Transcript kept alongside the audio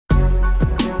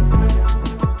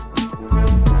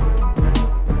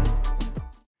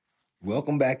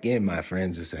Welcome back in, my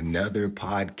friends. It's another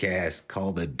podcast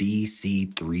called the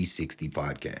DC 360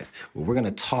 Podcast, where we're going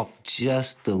to talk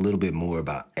just a little bit more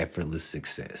about effortless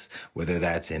success, whether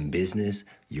that's in business,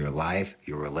 your life,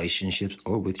 your relationships,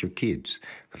 or with your kids,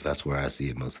 because that's where I see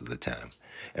it most of the time.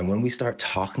 And when we start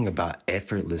talking about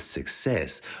effortless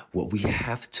success, what we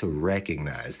have to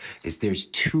recognize is there's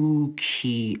two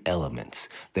key elements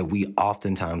that we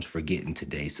oftentimes forget in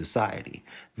today's society.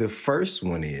 The first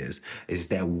one is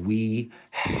that we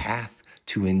have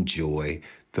to enjoy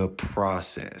the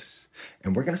process.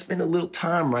 And we're going to spend a little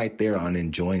time right there on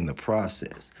enjoying the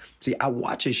process. See, I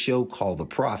watch a show called The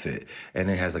Profit, and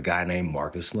it has a guy named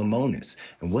Marcus Lemonis.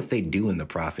 And what they do in The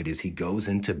Profit is he goes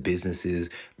into businesses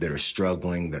that are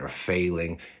struggling, that are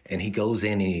failing, and he goes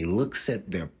in and he looks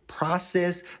at their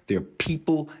process, their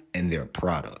people, and their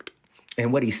product.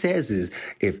 And what he says is,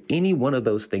 if any one of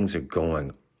those things are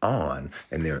going on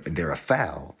and they're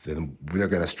afoul, then they're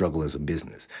going to struggle as a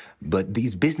business. But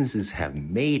these businesses have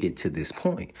made it to this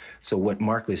point. So what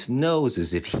Marcus knows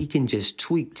is if he can just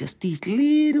tweak just these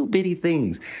little bitty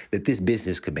things, that this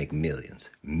business could make millions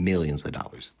of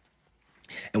dollars.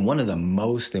 And one of the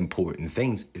most important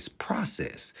things is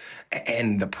process.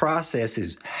 And the process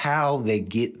is how they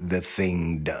get the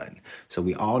thing done. So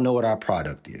we all know what our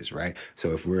product is, right?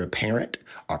 So if we're a parent,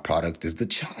 our product is the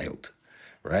child.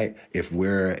 Right? If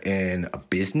we're in a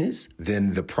business,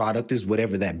 then the product is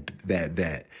whatever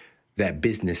that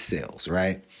business sells,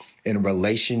 right? In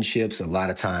relationships, a lot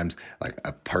of times, like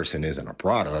a person isn't a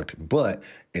product, but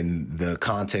in the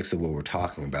context of what we're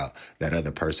talking about, that other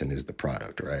person is the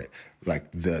product, right? Like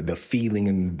the feeling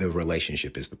in the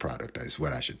relationship is the product, is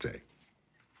what I should say.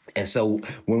 And so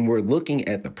when we're looking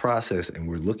at the process and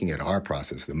we're looking at our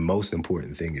process, the most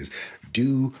important thing is,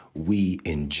 do we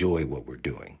enjoy what we're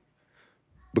doing?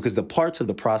 Because the parts of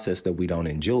the process that we don't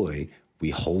enjoy, we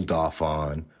hold off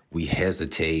on, we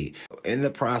hesitate. In the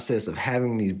process of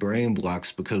having these brain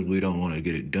blocks because we don't want to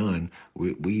get it done,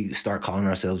 we start calling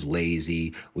ourselves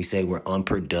lazy. We say we're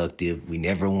unproductive. We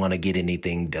never want to get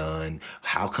anything done.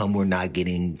 How come we're not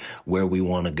getting where we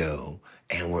want to go?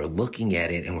 And we're looking at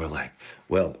it and we're like,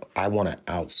 well, I want to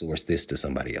outsource this to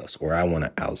somebody else, or I want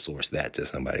to outsource that to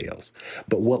somebody else.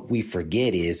 But what we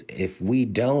forget is if we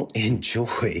don't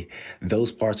enjoy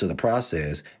those parts of the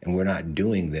process and we're not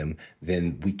doing them,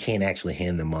 then we can't actually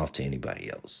hand them off to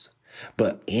anybody else.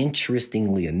 But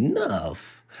interestingly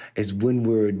enough, is when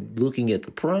we're looking at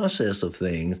the process of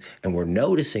things and we're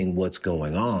noticing what's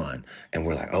going on and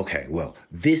we're like, okay, well,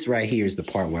 this right here is the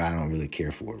part where I don't really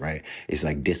care for, right? It's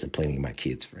like disciplining my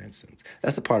kids, for instance.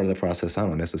 That's the part of the process I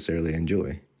don't necessarily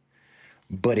enjoy.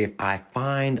 But if I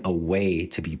find a way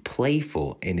to be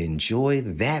playful and enjoy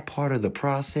that part of the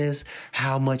process,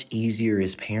 how much easier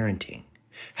is parenting?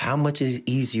 How much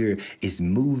easier is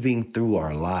moving through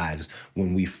our lives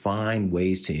when we find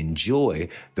ways to enjoy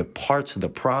the parts of the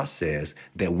process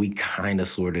that we kind of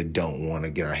sort of don't want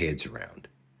to get our heads around?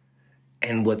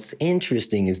 And what's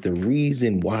interesting is the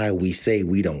reason why we say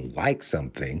we don't like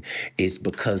something is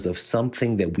because of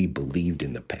something that we believed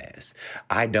in the past.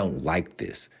 I don't like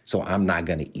this, so I'm not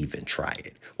going to even try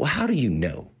it. Well, how do you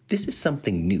know? This is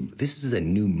something new. This is a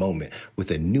new moment with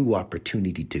a new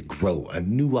opportunity to grow, a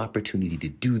new opportunity to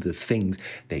do the things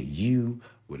that you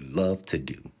would love to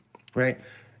do, right?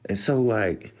 And so,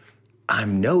 like,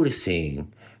 I'm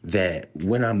noticing that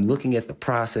when I'm looking at the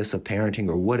process of parenting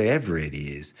or whatever it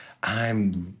is,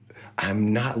 I'm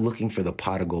not looking for the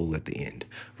pot of gold at the end,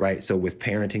 right? So with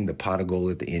parenting, the pot of gold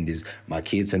at the end is my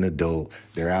kid's an adult.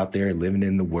 They're out there living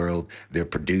in the world. They're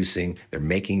producing. They're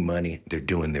making money. They're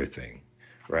doing their thing.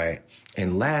 Right?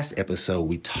 And last episode,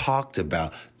 we talked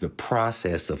about the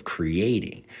process of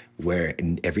creating, where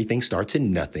everything starts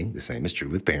in nothing. The same is true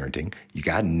with parenting. You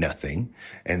got nothing,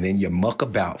 and then you muck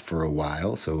about for a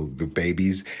while. So the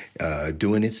baby's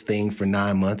doing its thing for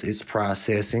 9 months. It's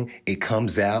processing. It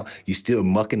comes out. You still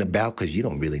mucking about because you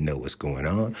don't really know what's going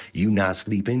on. You not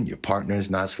sleeping. Your partner's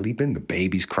not sleeping. The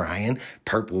baby's crying.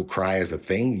 Purple cry is a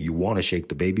thing. You want to shake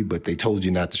the baby, but they told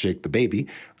you not to shake the baby.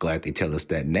 Glad they tell us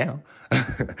that now.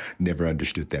 Never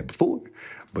understood that before.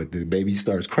 But the baby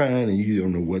starts crying and you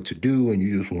don't know what to do and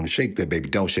you just want to shake the baby.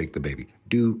 Don't shake the baby.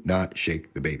 Do not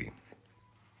shake the baby.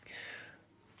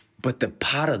 But the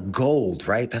pot of gold,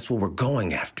 right? That's what we're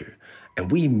going after. And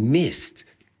we missed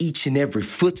each and every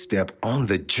footstep on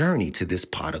the journey to this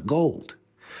pot of gold.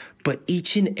 But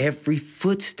each and every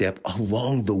footstep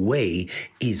along the way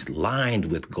is lined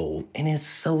with gold. And it's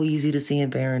so easy to see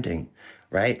in parenting.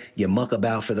 Right? You muck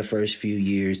about for the first few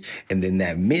years, and then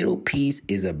that middle piece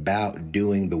is about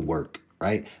doing the work,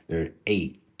 right? They're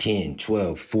 8, 10,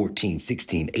 12, 14,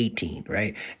 16, 18,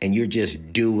 right? And you're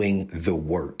just doing the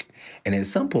work. And at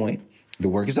some point, the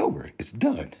work is over. It's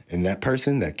done. And that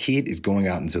person, that kid is going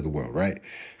out into the world, right?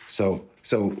 So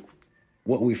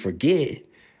what we forget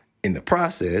in the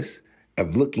process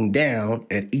of looking down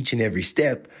at each and every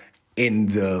step in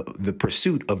the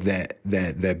pursuit of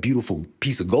that beautiful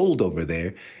piece of gold over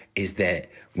there is that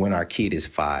when our kid is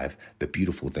 5, the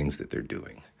beautiful things that they're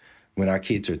doing. When our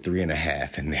kids are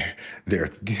 3.5 and they're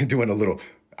doing a little,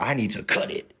 I need to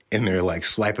cut it. And they're like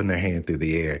swiping their hand through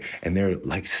the air and they're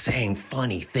like saying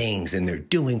funny things and they're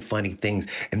doing funny things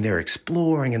and they're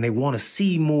exploring and they want to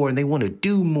see more and they want to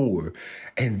do more.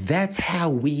 And that's how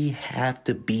we have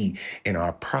to be in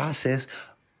our process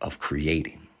of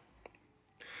creating.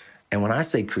 And when I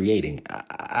say creating,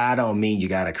 I don't mean you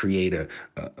got to create a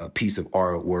piece of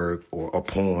artwork or a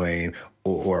poem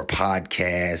or a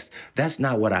podcast. That's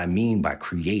not what I mean by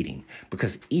creating,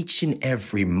 because each and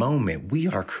every moment we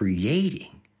are creating,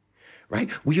 right?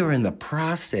 We are in the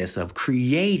process of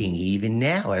creating even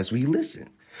now as we listen.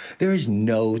 There is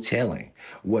no telling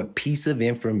what piece of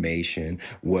information,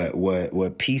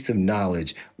 what piece of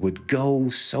knowledge would go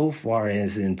so far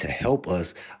as in to help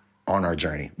us on our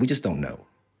journey. We just don't know.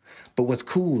 But what's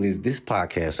cool is this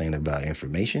podcast ain't about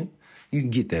information. You can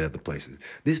get that other places.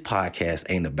 This podcast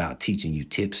ain't about teaching you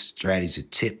tips, strategies,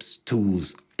 tips,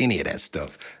 tools, any of that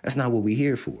stuff. That's not what we're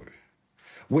here for.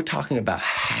 We're talking about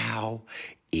how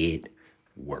it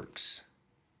works,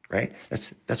 right?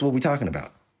 That's what we're talking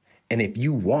about. And if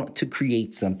you want to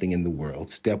create something in the world,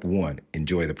 step 1,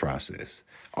 enjoy the process.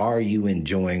 Are you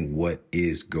enjoying what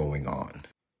is going on?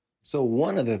 So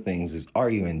one of the things is, are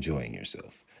you enjoying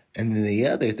yourself? And then the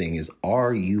other thing is,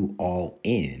 are you all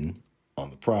in on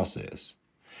the process?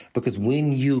 Because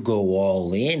when you go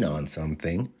all in on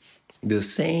something, the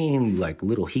same like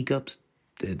little hiccups,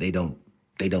 they don't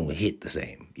hit the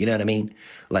same. You know what I mean?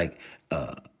 Like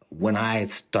when I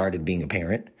started being a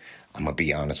parent, I'm going to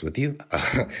be honest with you.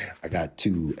 I got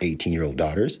 2 18-year-old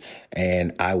daughters,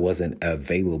 and I wasn't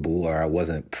available or I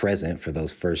wasn't present for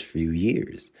those first few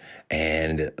years.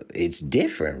 And it's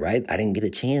different, right? I didn't get a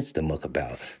chance to muck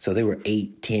about. So they were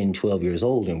 8, 10, 12 years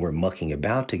old, and we're mucking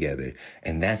about together.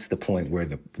 And that's the point where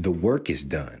the work is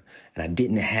done. And I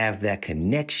didn't have that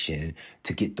connection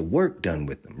to get the work done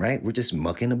with them, right? We're just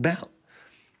mucking about.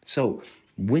 So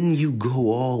when you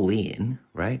go all in,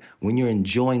 right? When you're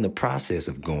enjoying the process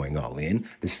of going all in,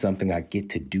 this is something I get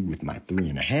to do with my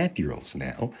 3.5-year-olds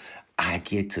now. I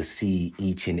get to see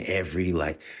each and every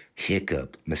like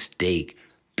hiccup, mistake,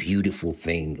 beautiful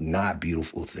thing, not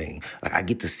beautiful thing. Like I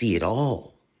get to see it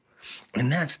all.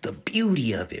 And that's the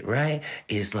beauty of it, right?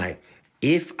 Is like,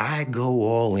 if I go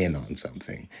all in on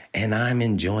something and I'm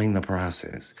enjoying the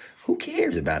process, who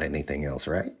cares about anything else,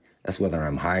 right? That's whether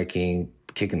I'm hiking,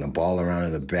 kicking the ball around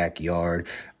in the backyard,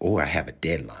 or I have a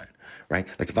deadline, right?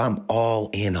 Like if I'm all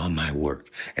in on my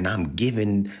work and I'm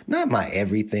giving not my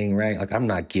everything, right? Like I'm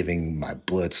not giving my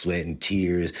blood, sweat, and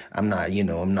tears. I'm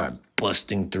not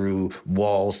busting through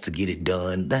walls to get it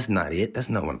done. That's not it. That's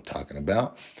not what I'm talking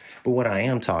about. But what I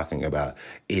am talking about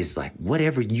is like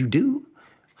whatever you do,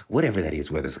 whatever that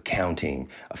is, whether it's accounting,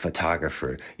 a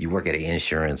photographer, you work at an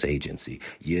insurance agency,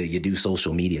 you do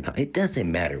social media, it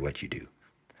doesn't matter what you do.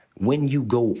 When you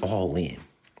go all in,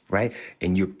 right,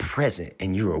 and you're present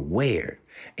and you're aware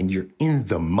and you're in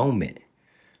the moment,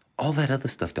 all that other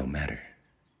stuff don't matter.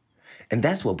 And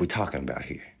that's what we're talking about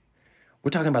here.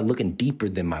 We're talking about looking deeper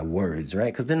than my words,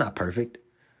 right? Because they're not perfect.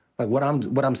 Like what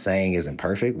I'm saying isn't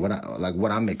perfect.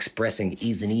 What I'm expressing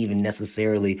isn't even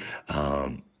necessarily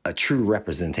a true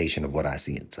representation of what I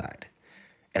see inside.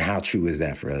 And how true is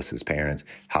that for us as parents?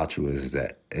 How true is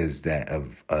that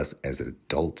of us as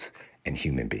adults and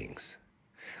human beings?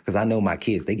 Because I know my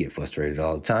kids, they get frustrated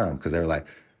all the time because they're like,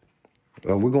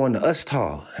 well, we're going to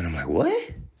Ustall. And I'm like,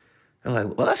 what? They're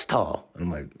like, well, Ustall. And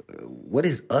I'm like, what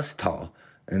is Ustall?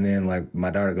 And then like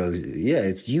my daughter goes, yeah,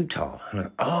 it's Utah. I'm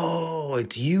like, oh,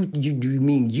 it's you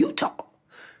mean Utah?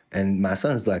 And my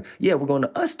son's like, yeah, we're going to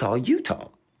Ustall, Utah.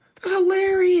 That's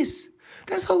hilarious.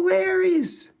 That's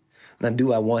hilarious. Now,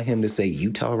 do I want him to say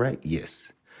Utah right?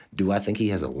 Yes. Do I think he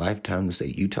has a lifetime to say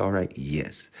Utah right?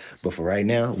 Yes. But for right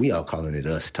now, we all calling it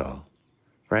Ustall,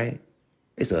 right?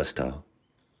 It's Ustall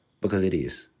because it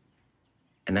is.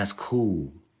 And that's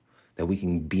cool that we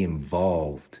can be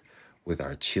involved with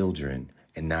our children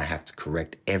and not have to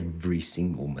correct every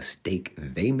single mistake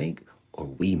they make or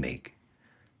we make,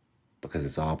 because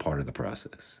it's all part of the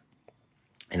process.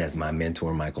 And as my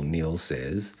mentor, Michael Neal,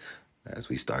 says, as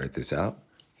we started this out,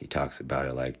 he talks about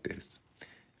it like this.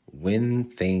 When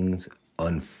things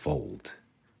unfold,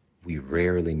 we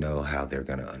rarely know how they're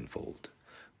going to unfold,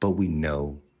 but we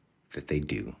know that they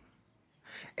do.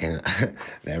 And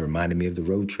that reminded me of the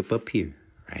road trip up here,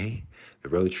 right? The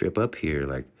road trip up here,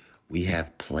 like, we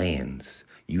have plans.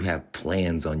 You have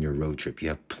plans on your road trip. You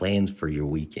have plans for your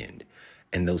weekend.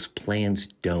 And those plans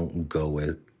don't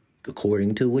go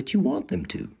according to what you want them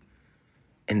to.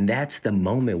 And that's the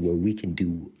moment where we can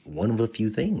do one of a few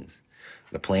things.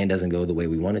 The plan doesn't go the way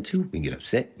we want it to. We can get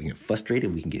upset. We can get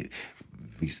frustrated.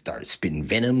 We start spitting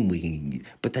venom.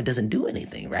 But that doesn't do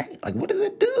anything, right? Like, what does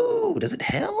it do? Does it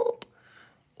help?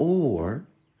 Or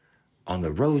on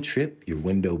the road trip, your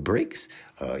window breaks,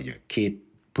 your kid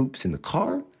poops in the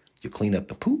car, you clean up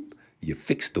the poop, you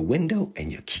fix the window,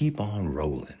 and you keep on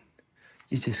rolling.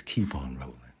 You just keep on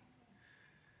rolling.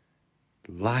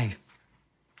 Life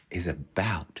is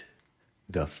about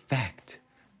the fact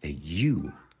that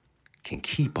you can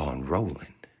keep on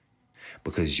rolling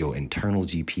because your internal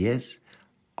GPS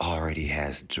already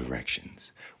has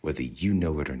directions, whether you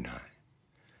know it or not.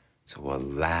 So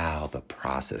allow the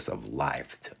process of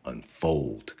life to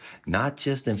unfold, not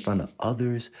just in front of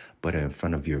others, but in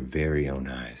front of your very own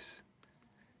eyes.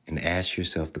 And ask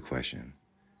yourself the question,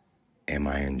 am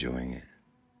I enjoying it?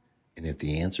 And if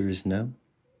the answer is no,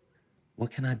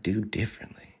 what can I do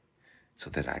differently so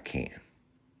that I can?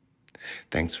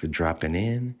 Thanks for dropping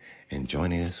in and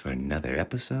joining us for another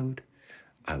episode.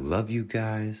 I love you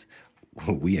guys.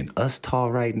 We in Us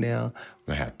Tall right now.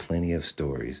 We're gonna have plenty of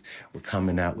stories. We're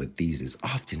coming out with these as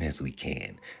often as we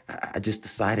can. I just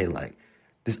decided, like,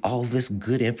 there's all this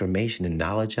good information and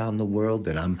knowledge out in the world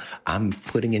that I'm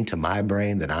putting into my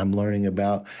brain, that I'm learning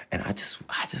about, and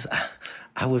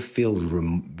I would feel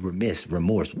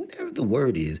remorse, whatever the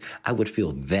word is. I would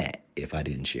feel that if I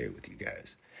didn't share it with you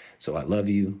guys. So I love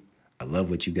you. I love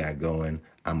what you got going.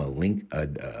 I'm a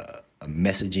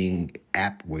messaging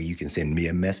app where you can send me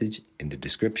a message in the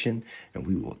description, and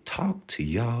we will talk to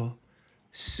y'all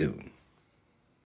soon.